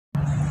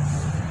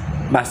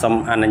បាទសូម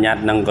អនុញ្ញាត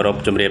នឹងគោរព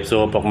ជំរាបសួ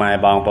រពុកម៉ែ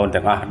បងប្អូន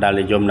ទាំងអស់ដែល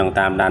និយមនឹង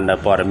តាមដាននៅ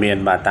ព័ត៌មាន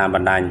បាទតាមប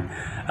ណ្ដាញ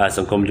ស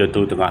ង្គម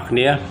YouTubeទាំងអស់គ្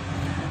នា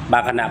បា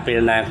ទគណៈពេល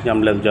ណាខ្ញុំ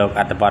លើកយក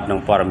អត្ថបទនឹង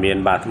ព័ត៌មាន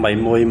បាទថ្មី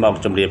មួយមក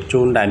ជម្រាប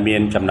ជូនដែលមា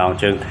នចំណង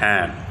ជើងថា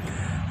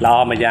ល្អ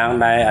ម្យ៉ាង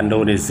ដែលឥណ្ឌូ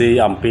នេស៊ី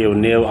អំពាវ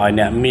នាវឲ្យ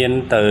អ្នកមាន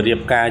ទៅរៀប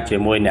ការជា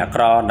មួយអ្នក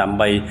ក្រដើម្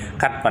បី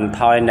កាត់បន្ថ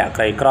យអ្នក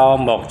ក្រីក្រ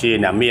មកជា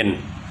អ្នកមាន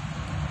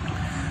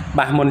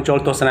បាទមុនចូល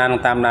ទស្សនានឹង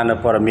តាមដាននៅ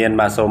ព័ត៌មាន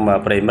បាទសូម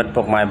ប្រិមិត្ត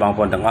ពុកម៉ែបង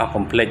ប្អូនទាំងអស់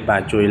កុំភ្លេចបា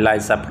ទជួយ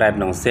like subscribe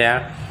និង share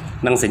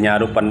និងសញ្ញា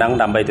រូបប៉ុណ្ណឹង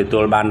ដើម្បីទទួ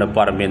លបាននៅ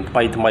ព័ត៌មានថ្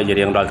មីជា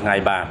រៀងរាល់ថ្ងៃ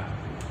បាទ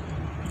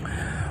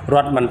រ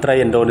ដ្ឋមន្ត្រី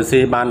ឥណ្ឌូនេស៊ី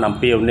បានអំ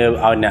ពាវនាវ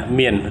ឲ្យអ្នក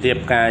មានរៀប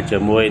ការជា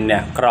មួយអ្ន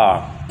កក្រ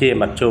ជា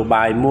មធ្យោ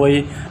បាយមួយ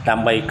ដើ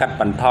ម្បីកាត់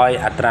បន្ថយ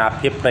អត្រា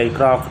ភាពក្រី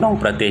ក្រក្នុង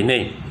ប្រទេស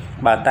នេះ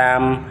បាទតា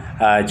ម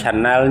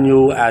Channel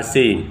News Stars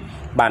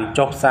បាន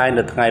ចុះផ្សាយ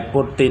នៅថ្ងៃពុ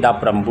ធទី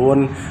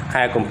19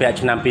ខែកុម្ភៈ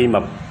ឆ្នាំ2020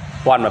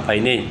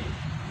នេះ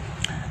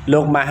លោ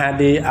កមហា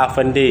ឌីអាហ្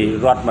វិនឌី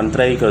រដ្ឋមន្ត្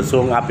រីក្រសួ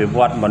ងអភិវ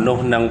ឌ្ឍមនុស្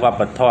សនិងវប្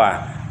បធម៌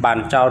បាន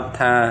ចោទ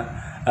ថា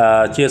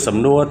ជាសំ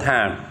ណួរថា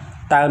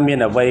តើមាន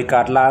អ្វី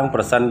កើតឡើងប្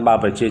រសិនបើ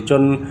ប្រជាជ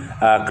ន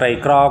ក្រី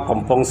ក្រកំ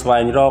ពុងស្វែ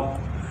ងរក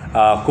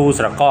គូ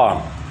ស្រករ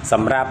ស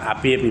ម្រាប់អា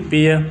ពាហ៍ពិ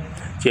ពាហ៍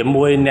ជា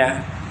មួយអ្នក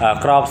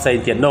ក្រផ្សេង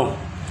ទៀតនោះ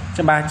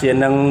ច្បាស់ជា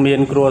នឹងមា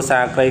នគ្រួសា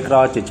រក្រីក្រ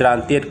ជាច្រើន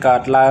ទៀតកើ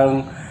តឡើង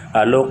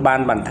លោកបាន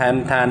បន្ថែម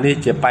ថានេះ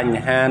ជាប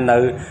ញ្ហានៅ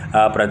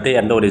ប្រទេស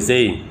ឥណ្ឌូនេ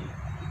ស៊ី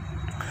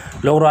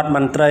លោករដ្ឋម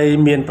ន្ត្រី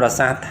មានប្រ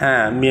សាសន៍ថា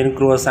មាន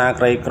គ្រួសារ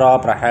ក្រីក្រ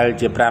ប្រហែល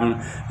ជា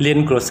5លាន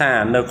គ្រួសារ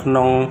នៅក្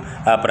នុង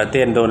ប្រ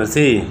ទេសឥណ្ឌូនេ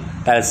ស៊ី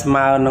ដែលស្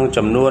មើនឹង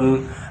ចំនួន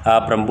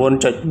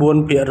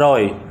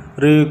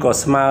 9.4% ឬក៏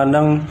ស្មើ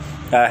នឹង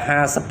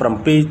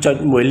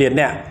 57.1 លាន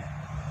នាក់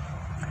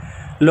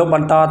លោកប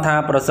ន្តថា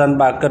ប្រសិន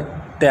បើគិត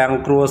ទាំង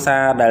គ្រួសា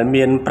រដែល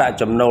មានប្រាក់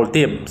ចំណូល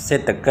ទាបសេ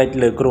ដ្ឋកិច្ច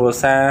លើគ្រួ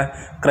សារ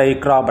ក្រី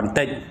ក្របន្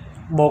តិច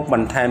បូកប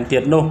ន្ថែមទៀ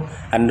តនោះ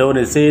ឥណ្ឌូ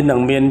នេស៊ីនឹង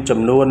មានចំ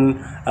នួន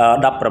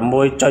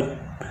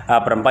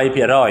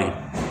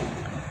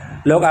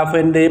 16.8% លោកអាហ្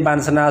វិនឌីបាន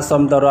ស្នើ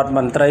សុំទៅរដ្ឋម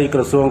ន្ត្រីក្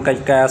រសួងកិច្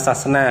ចការសា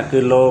សនាគឺ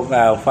លោក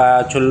ហ្វា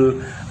ជុល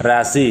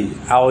រ៉ាស៊ី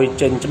ឲ្យ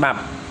ចេញច្បាប់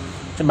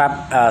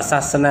សា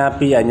សនា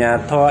ពីអាជ្ញា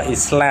ធរអ៊ី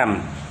ស្លាម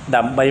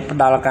ដើម្បីផ្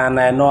ដល់ការ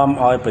ណែនាំ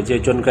ឲ្យប្រជា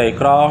ជនក្រី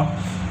ក្រ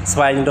ស្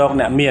វែងរក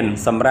អ្នកមាន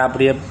សម្រាប់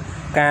រៀប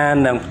ការ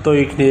និងផ្ទុយ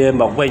គ្នា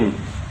មកវិញ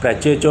ប្រ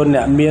ជាជន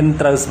អ្នកមាន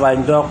ត្រូវស្វែង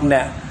រកអ្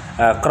នក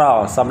ក្រ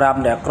សម្រាប់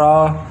អ្នកក្រ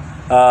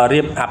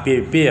រៀបអាពា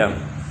ហ៍ពិពាហ៍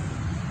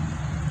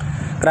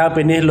ក្រៅ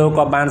ពីនេះលោក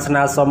ក៏បានស្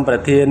នើសុំប្រ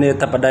ធានា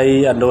ធិបតីឥ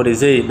ណ្ឌូនេ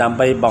ស៊ីដើម្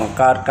បីបង្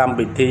កើតកម្ម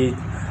វិធី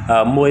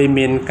មួយ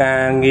មានកា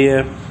រងារ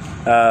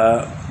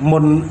មុ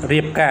ន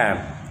រៀបការ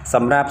ស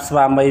ម្រាប់ស្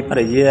វាមីភ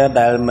រិយា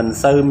ដែលមិន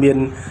សូវមាន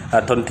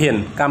ធនធាន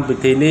កម្មវិ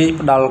ធីនេះ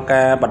ផ្ដល់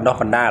ការបណ្ដុះ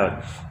បណ្ដាល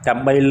ដើ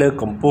ម្បីលើក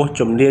កម្ពស់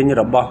ជំនាញ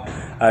របស់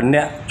អ្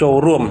នកចូល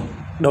រួម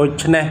ដូ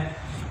ច្នេះ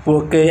ពួ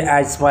កគេអា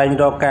ចស្វែង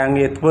រកការ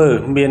ងារធ្វើ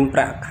មានប្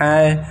រាក់ខែ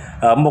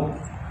មុខ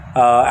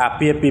អា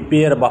ពាហ៍ពិ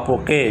ពាហ៍របស់ពួក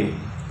គេ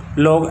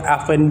លោកអា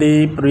ហ្វិនឌី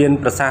ព្រៀន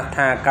ប្រសាសន៍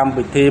ថាកម្ម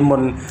វិធីមុ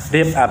ន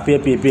រៀបអាពា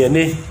ហ៍ពិពាហ៍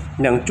នេះ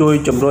នឹងជួយ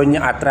ជំរុញ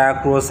អត្រា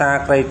គ្រួសារ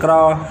ក្រីក្រ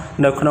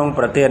នៅក្នុង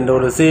ប្រទេសឥណ្ឌូ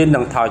នេស៊ីនឹ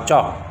ងថយ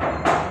ចុះ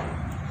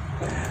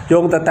យោ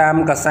ងទៅតាម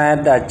កាសែត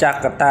ចា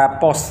កាតា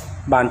ប៉ុស្ត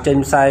បានចេញ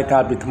ផ្សាយកា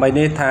លពីថ្មី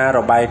នេះថារ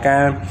បាយកា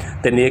រណ៍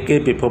ធនាគារ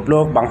ពិភពលោ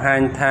កបង្ហា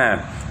ញថា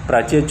ប្រ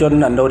ជាជនឥ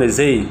ណ្ឌូនេ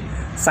ស៊ី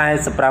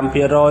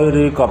 45%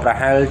 ឬក៏ប្រ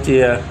ហែលជា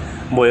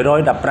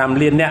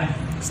115លាននាក់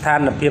ស្ថា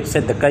នភាពសេ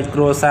ដ្ឋកិច្ចគ្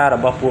រួសាររ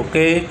បស់ពួក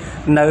គេ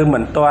នៅមិ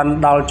នទាន់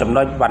ដល់ចំ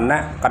ណុចវណ្ណៈ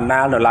កណ្ដា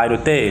លនៅឡើយ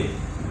នោះទេ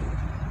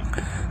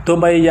ទោះ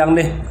បីយ៉ាង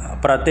នេះ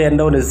ប្រទេសឥណ្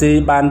ឌូនេស៊ី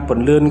បានព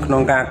ន្លឿនក្នុ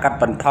ងការកាត់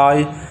បន្ថយ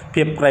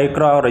ភាពក្រី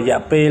ក្ររយៈ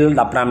ពេល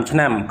15ឆ្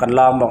នាំកន្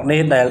លងមកនេះ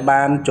ដែល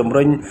បានជំ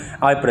រុញ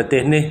ឲ្យប្រទេ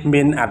សនេះ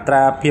មានអត្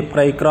រាភាពក្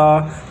រីក្រ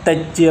តិច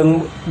ជាង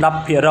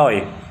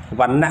 10%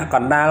 វណ្ណៈក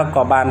ណ្ដាល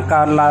ក៏បាន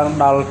កើនឡើង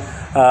ដល់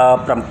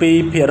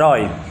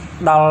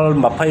 7% ដល់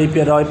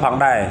 20% ផង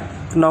ដែរ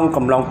ក្នុង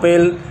កំឡុងពេ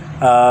ល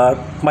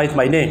ថ្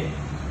មីនេះ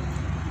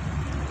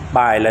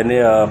បាទឥឡូវ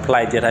នេះផ្លែ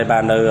កទៀតឲ្យបា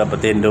ននៅប្រ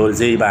ទេសឥណ្ឌូនេ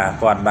ស៊ីបាទ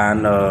គាត់បាន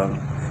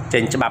ចេ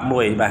ញច្បាប់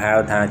មួយបាទហៅ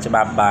ថាច្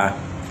បាប់បាទ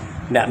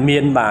អ្នកមា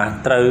នបាទ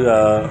ត្រូវ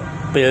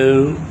ពេល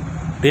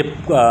រៀប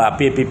អា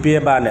ពាហ៍ពិពា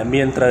ហ៍បាទអ្នក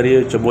មានត្រូវរៀ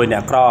បជាមួយអ្ន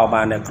កក្រ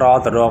បាទអ្នកក្រ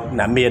ទៅរក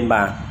អ្នកមាន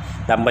បាទ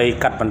ដើម្បី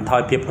កាត់បន្ថ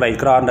យភាពក្រី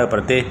ក្រនៅប្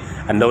រទេស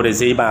ឥណ្ឌូនេ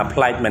ស៊ីបាទផ្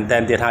លែកមែនទែ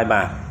នទៀតហើយ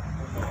បាទ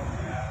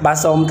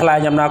សូមថ្លែង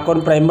អំណរគុណ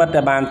ប្រិមិត្ត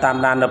ដែលបានតាម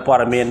ដាននៅព័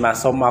ត៌មានបាទ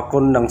សូមអរគុ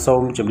ណនិងសូ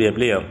មជម្រាប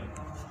លា